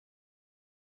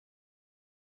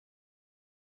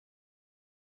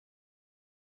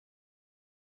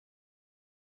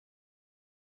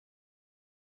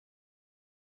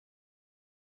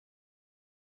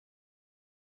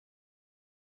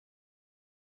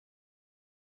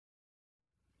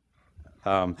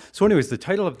So anyways, the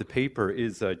title of the paper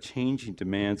is Changing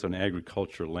Demands on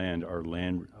Agricultural Land,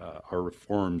 Our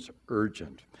Reforms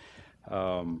Urgent.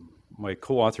 My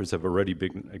co-authors have already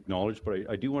been acknowledged, but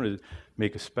I do want to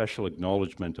make a special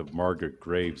acknowledgement of Margaret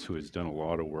Graves, who has done a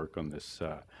lot of work on this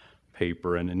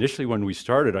paper. And initially when we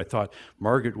started, I thought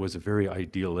Margaret was a very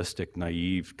idealistic,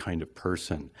 naive kind of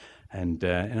person. And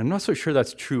I'm not so sure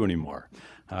that's true anymore.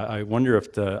 I wonder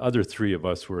if the other three of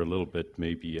us were a little bit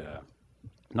maybe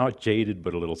not jaded,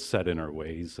 but a little set in our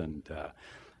ways. And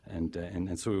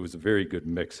so it was a very good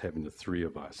mix having the three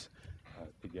of us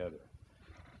together.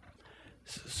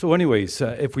 So anyways,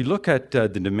 if we look at the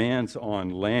demands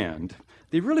on land,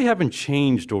 they really haven't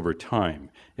changed over time.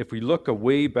 If we look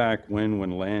way back when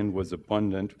land was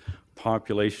abundant,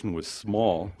 population was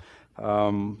small,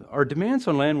 our demands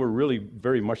on land were really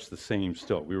very much the same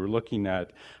still. We were looking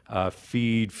at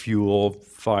feed, fuel,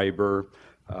 fiber,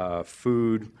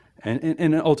 food,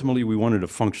 and ultimately we wanted a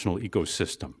functional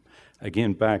ecosystem.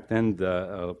 Again, back then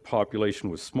the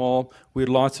population was small. We had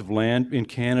lots of land. In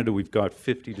Canada, we've got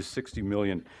 50 to 60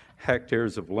 million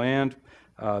hectares of land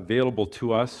available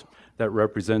to us. That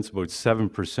represents about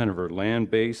 7% of our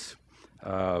land base.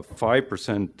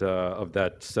 5% of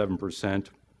that 7%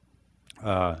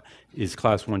 is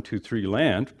Class 1, 2, 3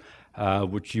 land,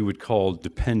 which you would call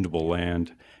dependable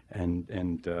land, and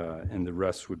the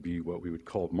rest would be what we would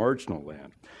call marginal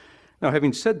land. Now,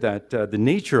 having said that, the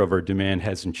nature of our demand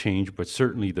hasn't changed, but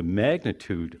certainly the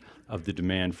magnitude of the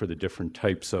demand for the different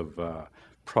types of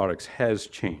products has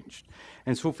changed.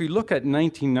 And so if we look at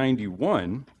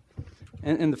 1991,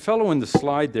 and the fellow in the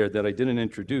slide there that I didn't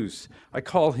introduce, I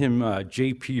call him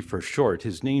JP for short.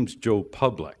 His name's Joe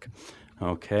Public,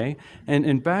 okay?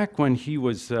 And back when he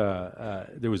was, there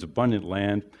was abundant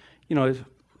land, you know,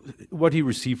 what he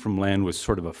received from land was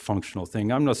sort of a functional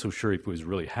thing. I'm not so sure if he was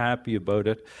really happy about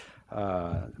it.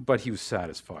 But he was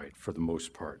satisfied for the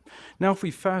most part. Now, if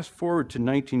we fast forward to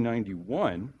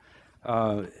 1991,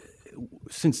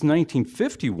 since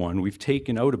 1951, we've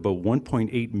taken out about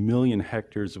 1.8 million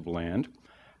hectares of land,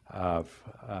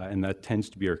 and that tends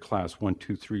to be our Class 1,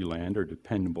 2, 3 land, or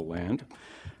dependable land.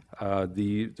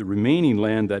 The remaining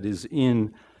land that is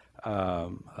in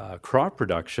crop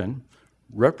production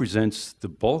represents the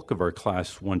bulk of our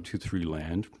Class 1, 2, 3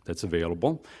 land that's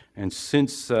available. And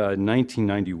since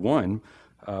 1991,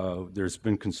 there's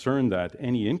been concern that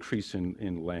any increase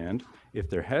in land, if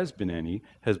there has been any,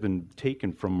 has been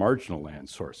taken from marginal land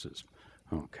sources.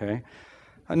 Okay.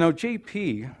 Now,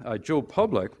 Joe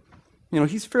Public, you know,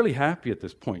 he's fairly happy at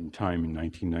this point in time in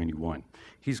 1991.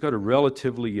 He's got a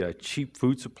relatively cheap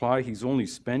food supply. He's only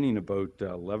spending about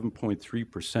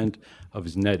 11.3% of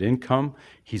his net income.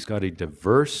 He's got a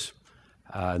diverse,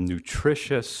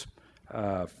 nutritious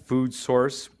food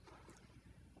source.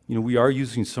 You know, we are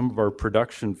using some of our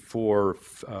production for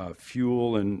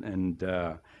fuel and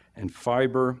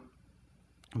fiber,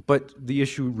 but the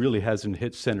issue really hasn't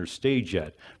hit center stage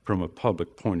yet from a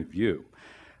public point of view.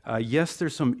 Yes,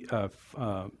 there's some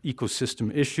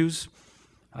ecosystem issues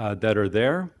that are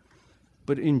there,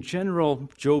 but in general,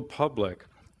 Joe Public,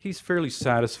 he's fairly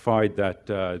satisfied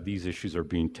that these issues are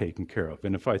being taken care of.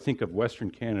 And if I think of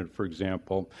Western Canada, for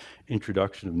example,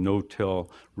 introduction of no-till,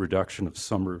 reduction of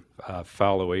summer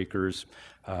fallow acres,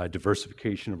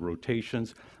 diversification of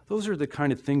rotations, those are the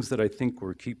kind of things that I think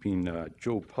were keeping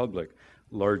Joe Public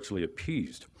largely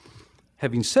appeased.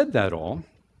 Having said that all,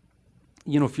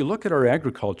 you know, if you look at our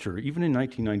agriculture, even in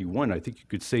 1991, I think you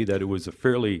could say that it was a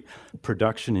fairly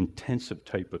production-intensive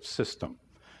type of system,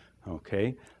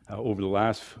 okay? Over the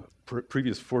last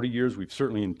previous 40 years, we've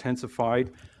certainly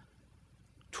intensified.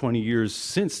 20 years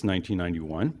since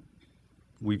 1991,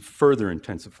 we've further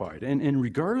intensified. And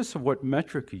regardless of what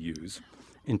metric you use,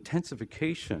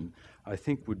 intensification, I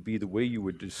think, would be the way you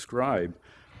would describe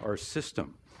our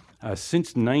system.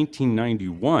 Since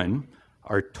 1991,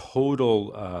 our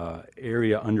total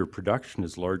area under production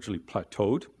is largely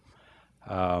plateaued.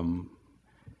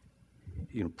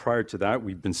 You know, prior to that,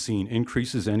 we've been seeing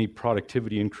increases. Any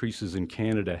productivity increases in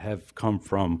Canada have come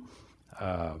from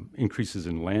increases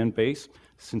in land base.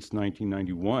 Since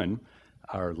 1991,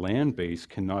 our land base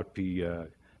cannot be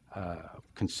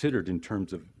considered in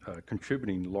terms of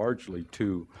contributing largely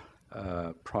to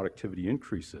productivity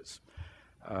increases.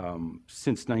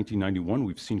 Since 1991,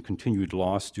 we've seen continued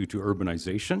loss due to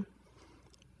urbanization.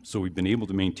 So we've been able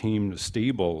to maintain a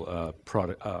stable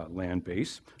land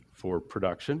base for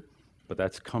production, but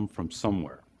that's come from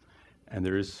somewhere. And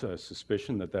there is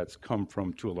suspicion that that's come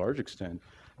from, to a large extent,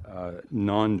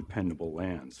 non-dependable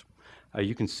lands.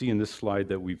 You can see in this slide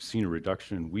that we've seen a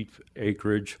reduction in wheat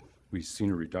acreage. We've seen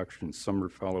a reduction in summer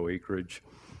fallow acreage.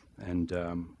 And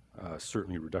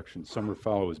Certainly reduction in summer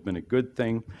fallow has been a good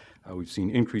thing. We've seen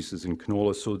increases in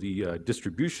canola, so the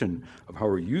distribution of how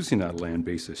we're using that land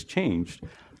base has changed.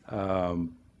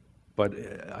 But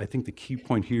I think the key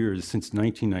point here is since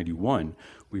 1991,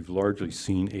 we've largely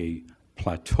seen a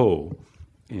plateau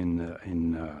in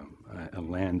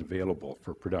land available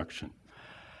for production.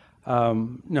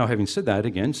 Now, having said that,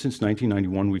 again, since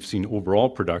 1991, we've seen overall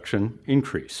production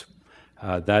increase.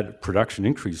 That production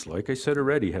increase, like I said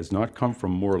already, has not come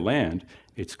from more land.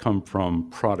 It's come from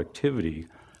productivity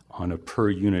on a per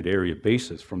unit area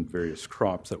basis from various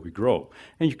crops that we grow.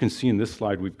 And you can see in this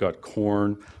slide, we've got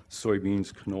corn,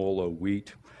 soybeans, canola,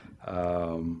 wheat,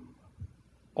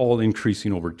 all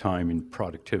increasing over time in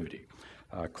productivity.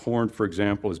 Corn, for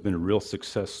example, has been a real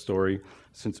success story.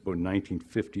 Since about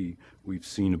 1950, we've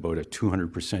seen about a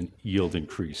 200% yield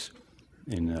increase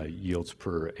in yields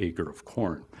per acre of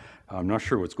corn. I'm not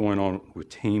sure what's going on with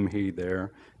tame hay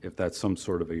there, if that's some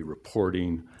sort of a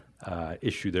reporting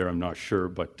issue there, I'm not sure.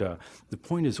 But the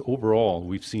point is, overall,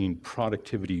 we've seen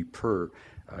productivity per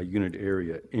unit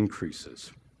area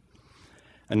increases.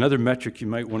 Another metric you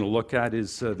might want to look at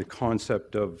is the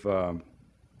concept of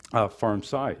farm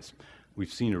size.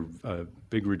 We've seen a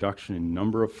big reduction in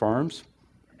number of farms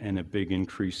and a big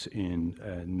increase in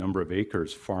number of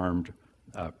acres farmed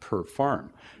per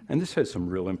farm. And this has some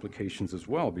real implications as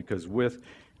well, because with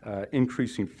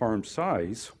increasing farm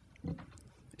size,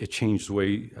 it changed the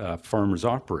way farmers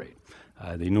operate.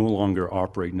 They no longer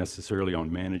operate necessarily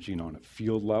on managing on a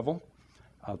field level,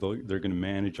 though they're going to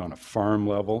manage on a farm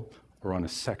level or on a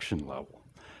section level.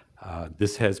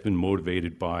 This has been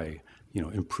motivated by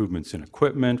improvements in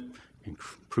equipment,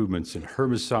 improvements in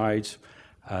herbicides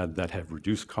that have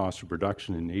reduced cost of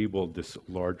production, enabled this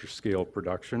larger scale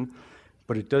production.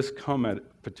 But it does come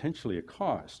at potentially a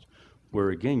cost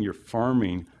where, again, you're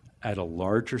farming at a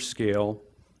larger scale,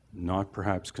 not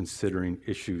perhaps considering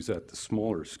issues at the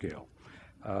smaller scale.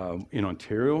 In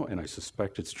Ontario, and I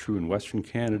suspect it's true in Western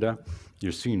Canada,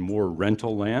 you're seeing more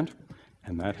rental land,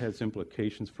 and that has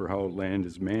implications for how land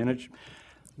is managed.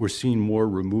 We're seeing more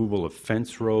removal of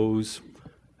fence rows,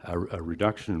 a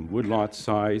reduction in woodlot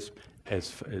size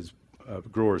as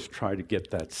growers try to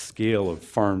get that scale of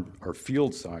farm or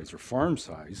field size or farm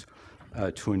size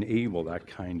to enable that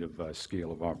kind of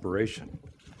scale of operation.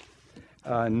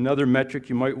 Another metric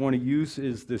you might want to use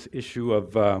is this issue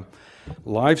of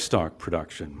livestock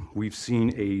production. We've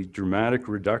seen a dramatic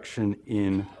reduction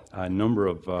in number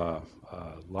of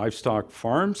livestock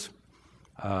farms,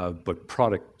 but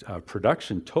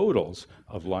production totals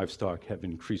of livestock have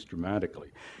increased dramatically.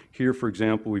 Here, for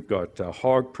example, we've got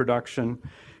hog production,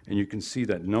 and you can see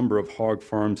that number of hog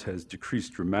farms has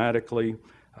decreased dramatically,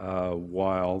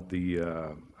 while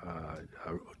the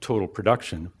total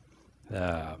production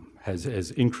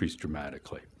has increased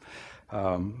dramatically.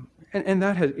 And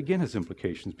that, has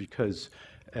implications because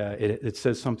it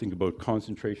says something about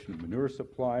concentration of manure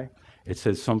supply. It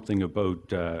says something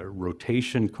about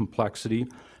rotation complexity.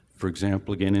 For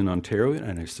example, again in Ontario,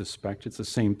 and I suspect it's the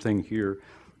same thing here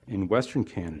in Western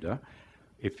Canada,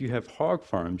 if you have hog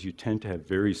farms, you tend to have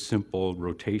very simple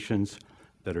rotations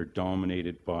that are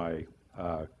dominated by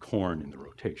corn in the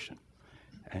rotation.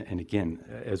 And again,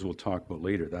 as we'll talk about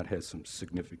later, that has some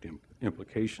significant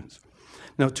implications.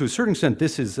 Now, to a certain extent,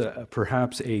 this is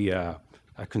perhaps a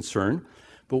concern,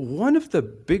 but one of the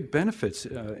big benefits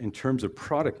in terms of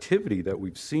productivity that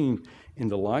we've seen in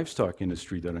the livestock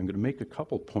industry that I'm going to make a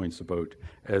couple points about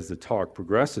as the talk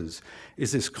progresses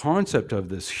is this concept of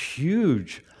this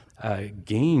huge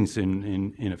gains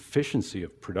in efficiency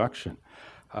of production.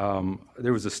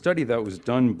 There was a study that was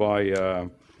done by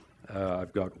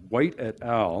I've got White et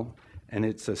al., and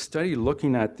it's a study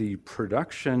looking at the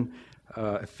production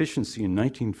efficiency from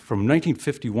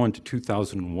 1951 to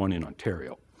 2001 in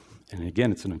Ontario. And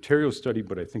again, it's an Ontario study,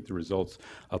 but I think the results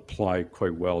apply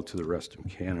quite well to the rest of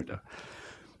Canada.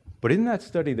 But in that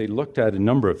study, they looked at a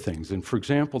number of things. And for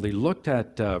example, they looked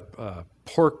at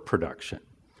pork production.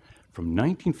 From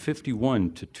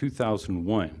 1951 to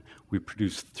 2001, we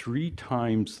produced 3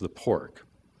 times the pork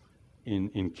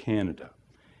in Canada.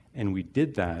 And we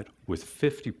did that with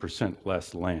 50%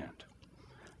 less land.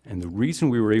 And the reason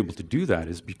we were able to do that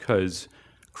is because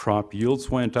crop yields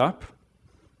went up,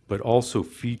 but also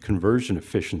feed conversion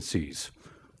efficiencies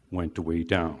went way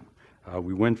down.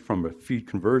 We went from a feed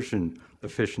conversion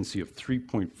efficiency of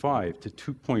 3.5 to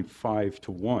 2.5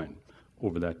 to 1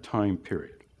 over that time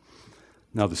period.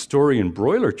 Now, the story in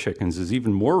broiler chickens is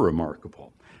even more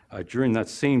remarkable. During that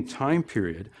same time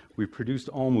period, we produced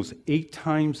almost 8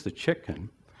 times the chicken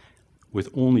with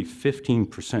only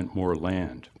 15% more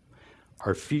land.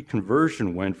 our feed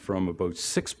conversion went from about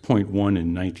 6.1 in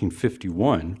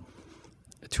 1951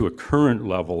 to a current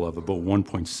level of about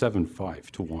 1.75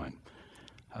 to 1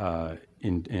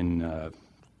 in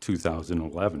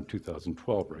 2011,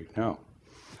 2012 right now.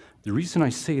 The reason I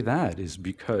say that is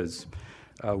because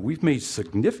we've made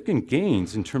significant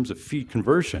gains in terms of feed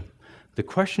conversion. The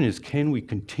question is, can we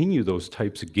continue those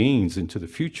types of gains into the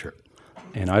future?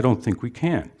 And I don't think we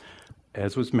can.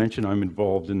 As was mentioned, I'm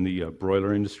involved in the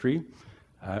broiler industry.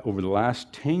 Over the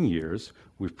last 10 years,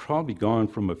 we've probably gone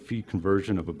from a feed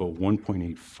conversion of about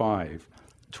 1.85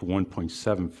 to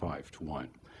 1.75 to 1.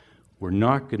 We're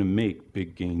not going to make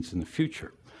big gains in the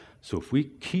future. So if we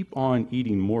keep on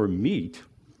eating more meat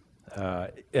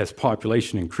as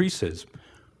population increases,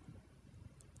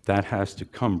 that has to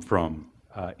come from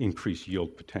increased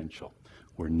yield potential.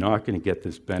 We're not going to get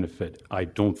this benefit, I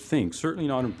don't think, certainly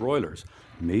not in broilers.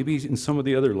 Maybe in some of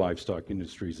the other livestock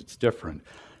industries it's different,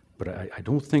 but I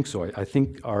don't think so. I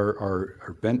think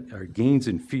our gains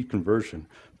in feed conversion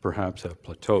perhaps have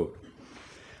plateaued.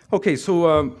 Okay,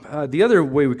 so the other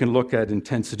way we can look at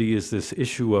intensity is this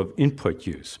issue of input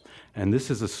use. And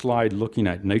this is a slide looking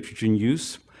at nitrogen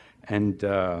use and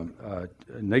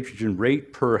nitrogen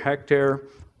rate per hectare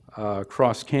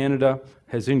across Canada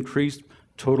has increased.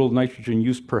 Total nitrogen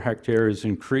use per hectare has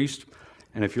increased.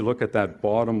 And if you look at that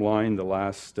bottom line, the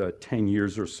last 10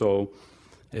 years or so,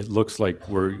 it looks like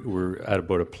we're at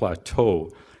about a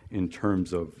plateau in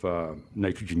terms of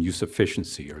nitrogen use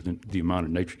efficiency, or the amount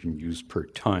of nitrogen used per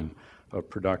ton of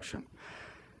production.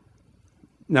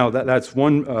 Now, that's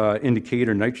one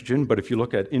indicator, nitrogen, but if you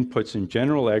look at inputs in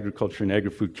general, Agriculture and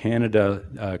Agri-Food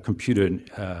Canada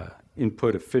computed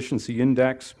input efficiency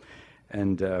index,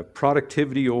 and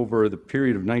productivity over the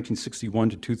period of 1961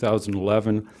 to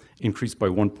 2011 increased by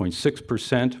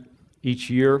 1.6% each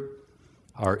year.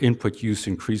 Our input use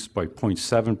increased by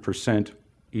 0.7%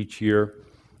 each year,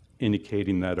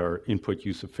 indicating that our input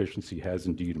use efficiency has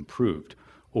indeed improved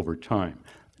over time.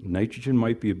 Nitrogen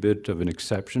might be a bit of an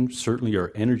exception. Certainly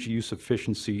our energy use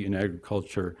efficiency in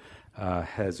agriculture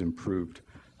has improved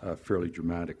fairly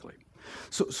dramatically.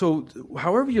 So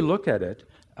however you look at it,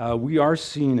 we are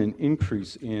seeing an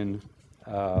increase in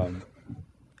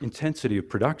intensity of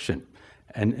production.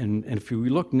 And if we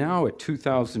look now at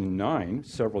 2009,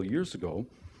 several years ago,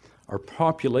 our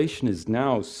population is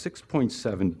now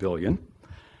 6.7 billion.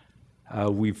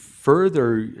 We've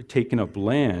further taken up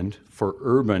land for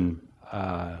urban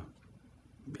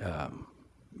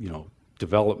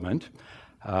development.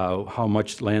 How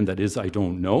much land that is, I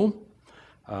don't know.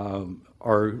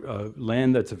 Our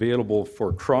land that's available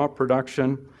for crop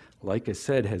production, like I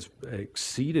said, has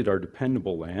exceeded our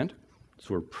dependable land.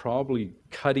 So we're probably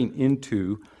cutting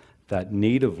into that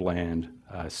native land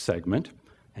segment,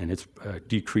 and it's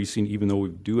decreasing even though we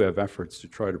do have efforts to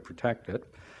try to protect it.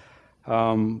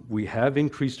 We have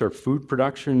increased our food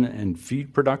production and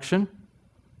feed production.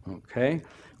 Okay,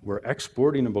 we're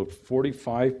exporting about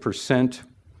 45%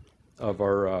 of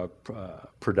our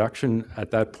production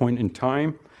at that point in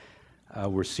time.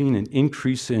 We're seeing an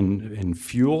increase in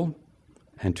fuel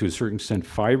and to a certain extent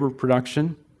fiber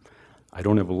production. I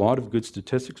don't have a lot of good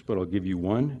statistics, but I'll give you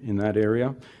one in that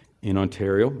area in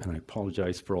Ontario, and I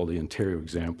apologize for all the Ontario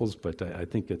examples, but I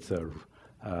think it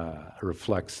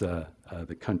reflects the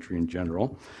country in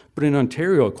general. But in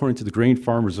Ontario, according to the Grain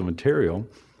Farmers of Ontario,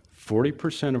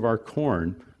 40% of our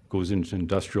corn goes into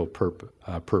industrial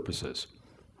purposes,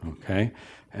 okay?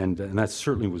 And that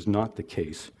certainly was not the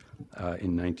case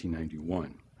in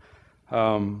 1991.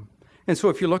 And so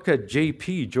if you look at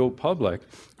JP, Joe Public,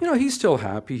 he's still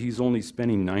happy. He's only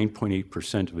spending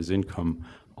 9.8% of his income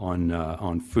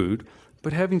on food.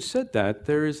 But having said that,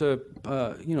 there is to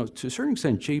a certain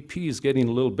extent, JP is getting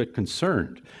a little bit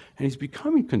concerned. And he's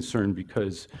becoming concerned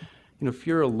because, if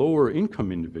you're a lower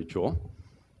income individual,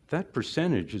 that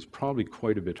percentage is probably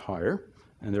quite a bit higher.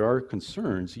 And there are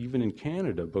concerns, even in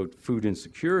Canada, about food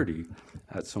insecurity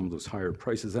at some of those higher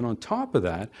prices. And on top of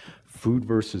that, food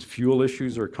versus fuel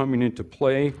issues are coming into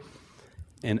play,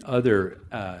 and other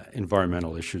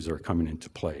environmental issues are coming into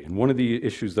play. And one of the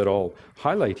issues that I'll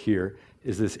highlight here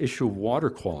is this issue of water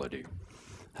quality.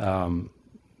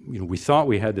 We thought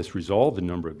we had this resolved a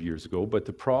number of years ago, but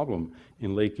the problem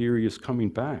in Lake Erie is coming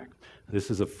back. This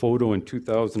is a photo in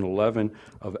 2011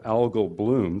 of algal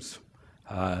blooms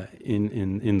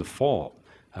in the fall.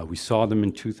 We saw them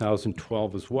in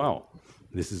 2012 as well.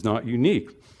 This is not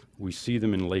unique. We see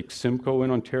them in Lake Simcoe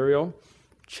in Ontario,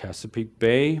 Chesapeake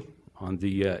Bay on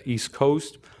the east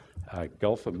coast,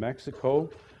 Gulf of Mexico.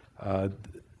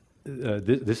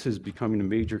 This is becoming a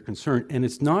major concern, and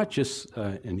it's not just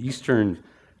an Eastern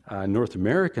North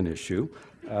American issue.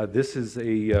 This is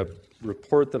a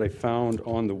report that I found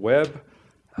on the web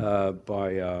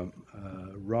by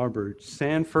Robert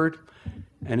Sanford,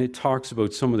 and it talks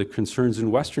about some of the concerns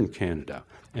in Western Canada.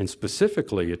 And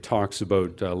specifically, it talks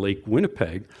about Lake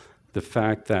Winnipeg, the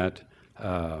fact that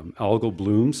algal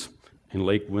blooms in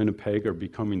Lake Winnipeg are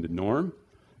becoming the norm,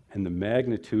 and the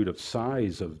magnitude of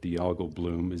size of the algal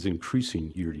bloom is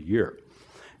increasing year to year.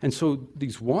 And so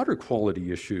these water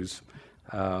quality issues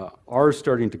are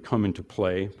starting to come into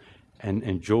play,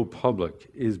 and Joe Public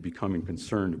is becoming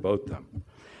concerned about them.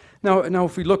 Now,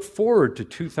 if we look forward to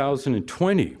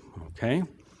 2020, okay,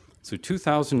 so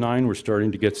 2009, we're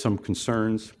starting to get some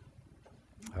concerns.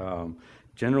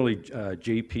 Generally,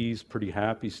 JP's pretty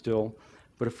happy still.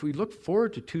 But if we look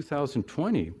forward to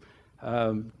 2020,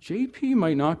 JP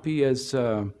might not be as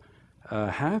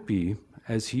happy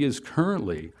as he is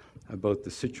currently about the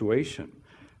situation.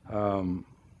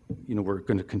 You know, we're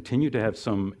going to continue to have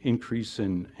some increase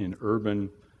in urban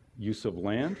use of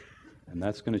land, and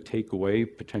that's going to take away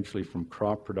potentially from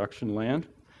crop production land.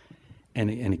 And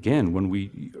again, when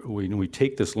we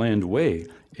take this land away,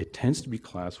 it tends to be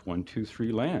class 1, 2,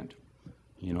 3 land.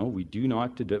 You know, we do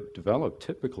not develop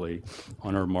typically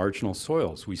on our marginal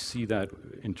soils. We see that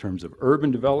in terms of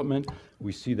urban development.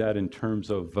 We see that in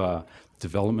terms of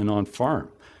development on farm.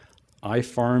 I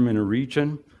farm in a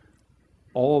region.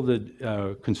 All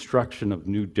the construction of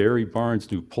new dairy barns,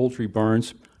 new poultry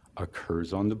barns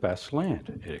occurs on the best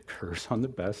land. It occurs on the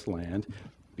best land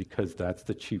because that's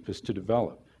the cheapest to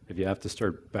develop. If you have to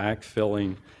start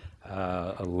backfilling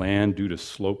a land due to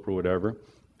slope or whatever,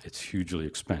 it's hugely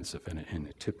expensive, and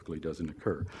it typically doesn't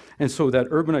occur. And so that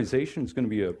urbanization is going to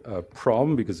be a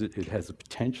problem because it has the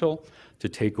potential to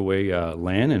take away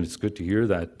land, and it's good to hear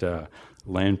that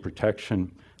land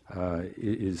protection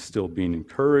is still being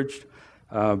encouraged.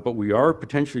 But we are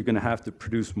potentially going to have to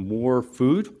produce more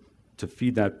food to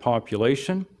feed that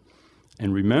population.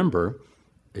 And remember,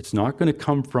 it's not going to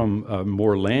come from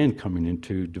more land coming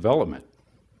into development.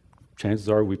 Chances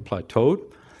are we've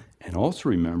plateaued. And also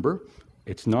remember,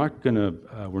 it's not going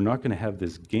to, we're not going to have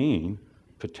this gain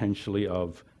potentially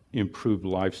of improved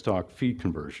livestock feed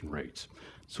conversion rates.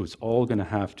 So it's all going to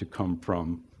have to come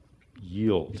from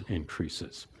yield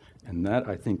increases. And that,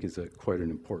 I think, is quite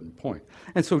an important point.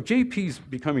 And so JP's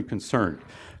becoming concerned.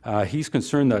 He's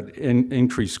concerned that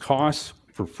increased costs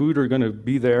for food are going to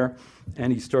be there,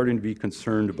 and he's starting to be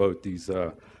concerned about these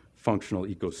functional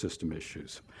ecosystem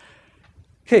issues.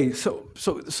 Okay, so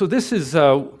this is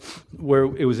where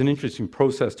it was an interesting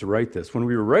process to write this. When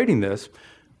we were writing this,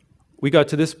 we got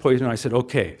to this point, and I said,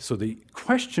 okay, so the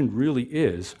question really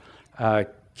is,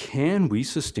 can we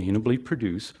sustainably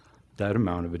produce that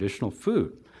amount of additional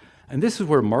food? And this is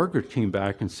where Margaret came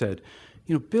back and said,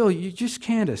 you know, Bill, you just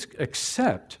can't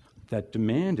accept that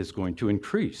demand is going to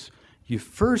increase. You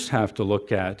first have to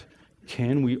look at,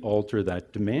 can we alter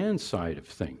that demand side of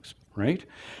things, right?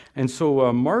 And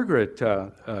so Margaret,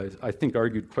 I think,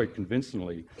 argued quite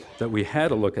convincingly that we had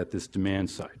to look at this demand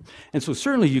side. And so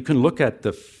certainly you can look at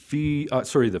the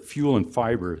fuel and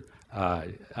fiber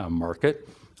market.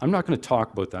 I'm not going to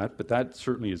talk about that, but that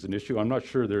certainly is an issue. I'm not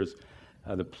sure there's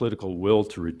the political will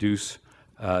to reduce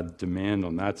demand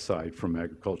on that side from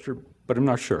agriculture, but I'm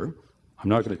not sure. I'm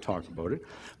not going to talk about it.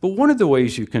 But one of the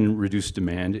ways you can reduce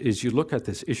demand is you look at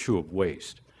this issue of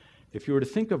waste. If you were to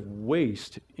think of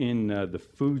waste in the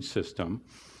food system,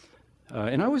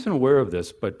 and I wasn't aware of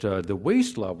this, but the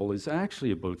waste level is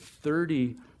actually about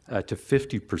 30 to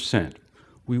 50%.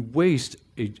 We waste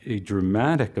a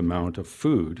dramatic amount of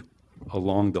food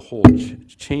along the whole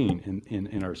chain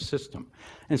in our system.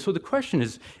 And so the question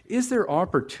is there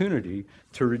opportunity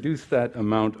to reduce that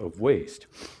amount of waste?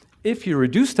 If you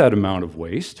reduce that amount of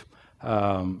waste,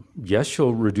 yes,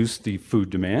 you'll reduce the food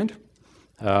demand,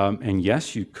 and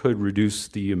yes, you could reduce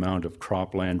the amount of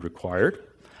cropland required.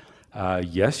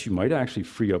 Yes, you might actually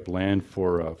free up land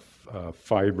for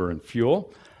fiber and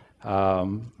fuel,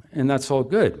 and that's all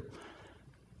good.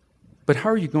 But how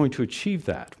are you going to achieve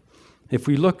that? If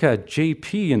we look at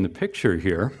JP in the picture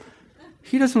here,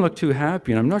 he doesn't look too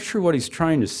happy, and I'm not sure what he's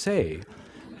trying to say,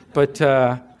 but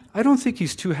I don't think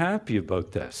he's too happy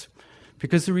about this.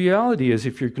 Because the reality is,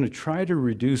 if you're going to try to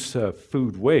reduce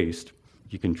food waste,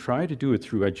 you can try to do it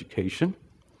through education,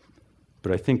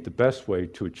 but I think the best way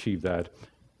to achieve that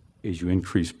is you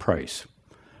increase price.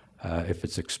 If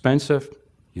it's expensive,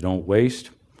 you don't waste.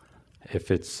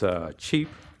 If it's cheap,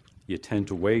 you tend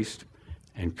to waste.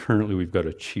 And currently, we've got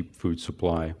a cheap food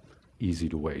supply, easy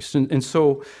to waste. And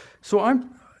so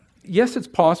yes, it's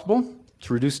possible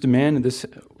to reduce demand in this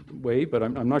way, but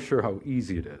I'm not sure how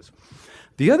easy it is.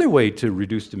 The other way to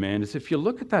reduce demand is if you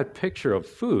look at that picture of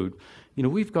food, you know,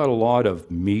 we've got a lot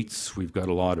of meats, we've got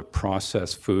a lot of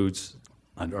processed foods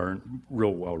and aren't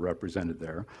real well represented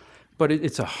there. But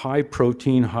it's a high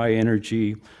protein, high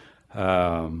energy,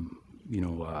 high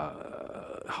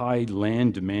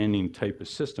land demanding type of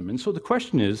system. And so the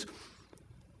question is,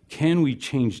 can we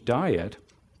change diet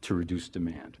to reduce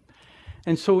demand?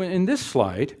 And so in this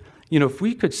slide, you know, if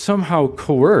we could somehow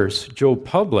coerce Joe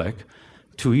Public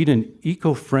to eat an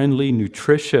eco-friendly,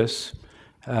 nutritious,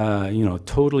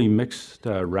 totally mixed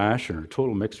ration or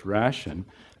total mixed ration,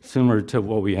 similar to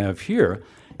what we have here,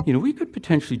 you know, we could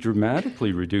potentially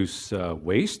dramatically reduce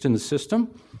waste in the system,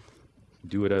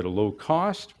 do it at a low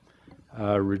cost,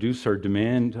 reduce our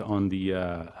demand on the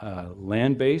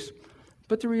land base.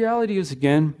 But the reality is,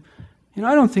 again, you know,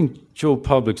 I don't think Joe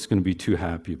Public's going to be too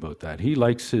happy about that. He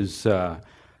likes his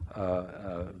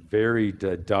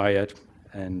varied diet,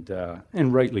 and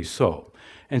rightly so.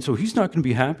 And so he's not going to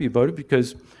be happy about it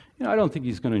because, you know, I don't think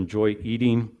he's going to enjoy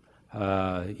eating,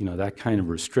 that kind of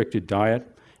restricted diet.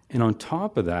 And on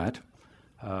top of that,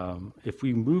 if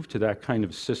we move to that kind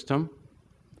of system,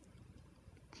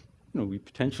 you know, we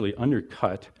potentially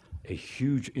undercut a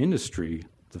huge industry,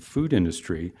 the food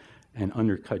industry, and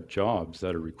undercut jobs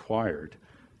that are required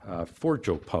for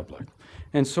Joe Public.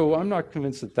 And so I'm not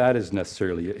convinced that that is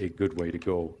necessarily a good way to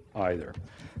go either.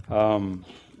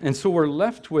 And so we're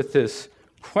left with this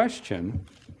question,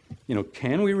 you know,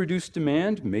 can we reduce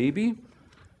demand? Maybe.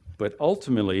 But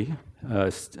ultimately,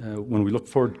 when we look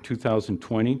forward to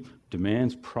 2020,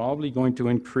 demand's probably going to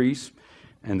increase.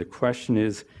 And the question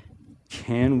is,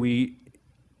 can we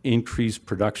increase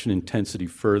production intensity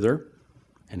further?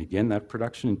 And again, that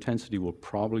production intensity will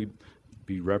probably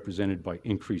be represented by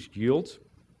increased yields,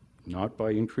 not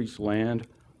by increased land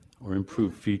or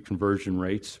improved feed conversion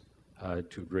rates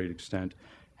to a great extent.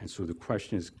 And so the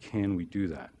question is, can we do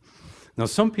that? Now,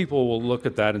 some people will look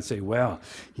at that and say, well,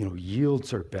 you know,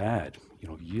 yields are bad. You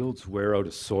know, yields wear out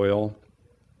a soil,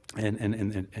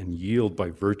 and yield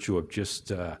by virtue of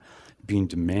just being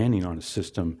demanding on a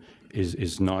system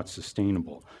is not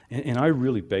sustainable. And I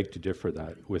really beg to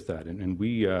differ with that. And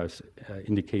we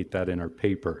indicate that in our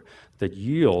paper, that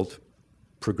yield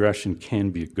progression can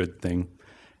be a good thing,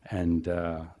 and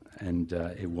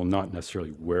it will not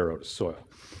necessarily wear out a soil.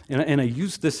 And I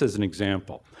use this as an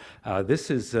example. This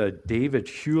is David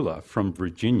Hula from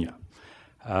Virginia.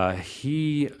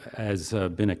 He has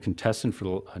been a contestant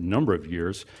for a number of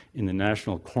years in the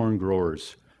National Corn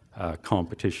Growers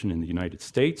competition in the United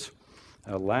States.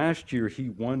 Last year, he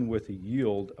won with a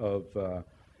yield of,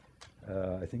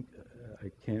 I think,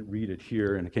 I can't read it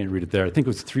here and I can't read it there. I think it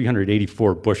was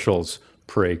 384 bushels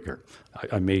per acre.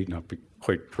 I may not be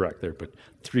quite correct there, but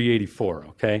 384,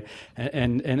 okay?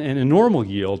 And a normal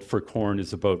yield for corn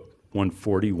is about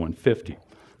 140, 150.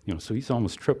 You know, so he's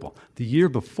almost triple. The year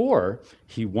before,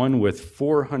 he won with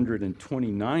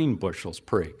 429 bushels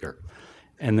per acre.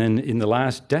 And then in the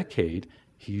last decade,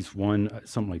 he's won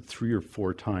something like 3 or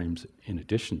 4 times in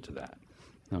addition to that.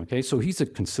 Okay, so he's a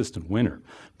consistent winner.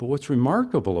 But what's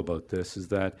remarkable about this is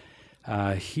that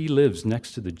he lives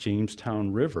next to the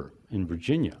Jamestown River in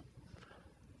Virginia.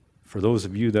 For those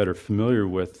of you that are familiar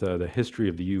with the history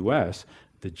of the U.S.,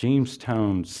 the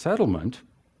Jamestown settlement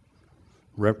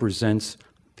represents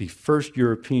the first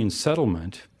European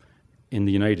settlement in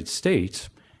the United States,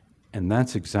 and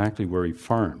that's exactly where he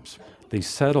farms. They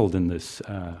settled in this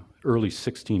early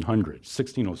 1600s,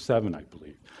 1607, I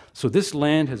believe. So this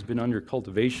land has been under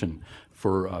cultivation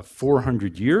for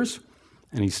 400 years,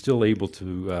 and he's still able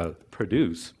to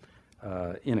produce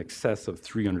in excess of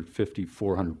 350,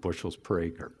 400 bushels per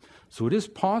acre. So it is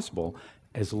possible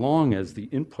as long as the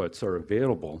inputs are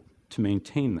available to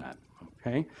maintain that,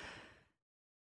 okay?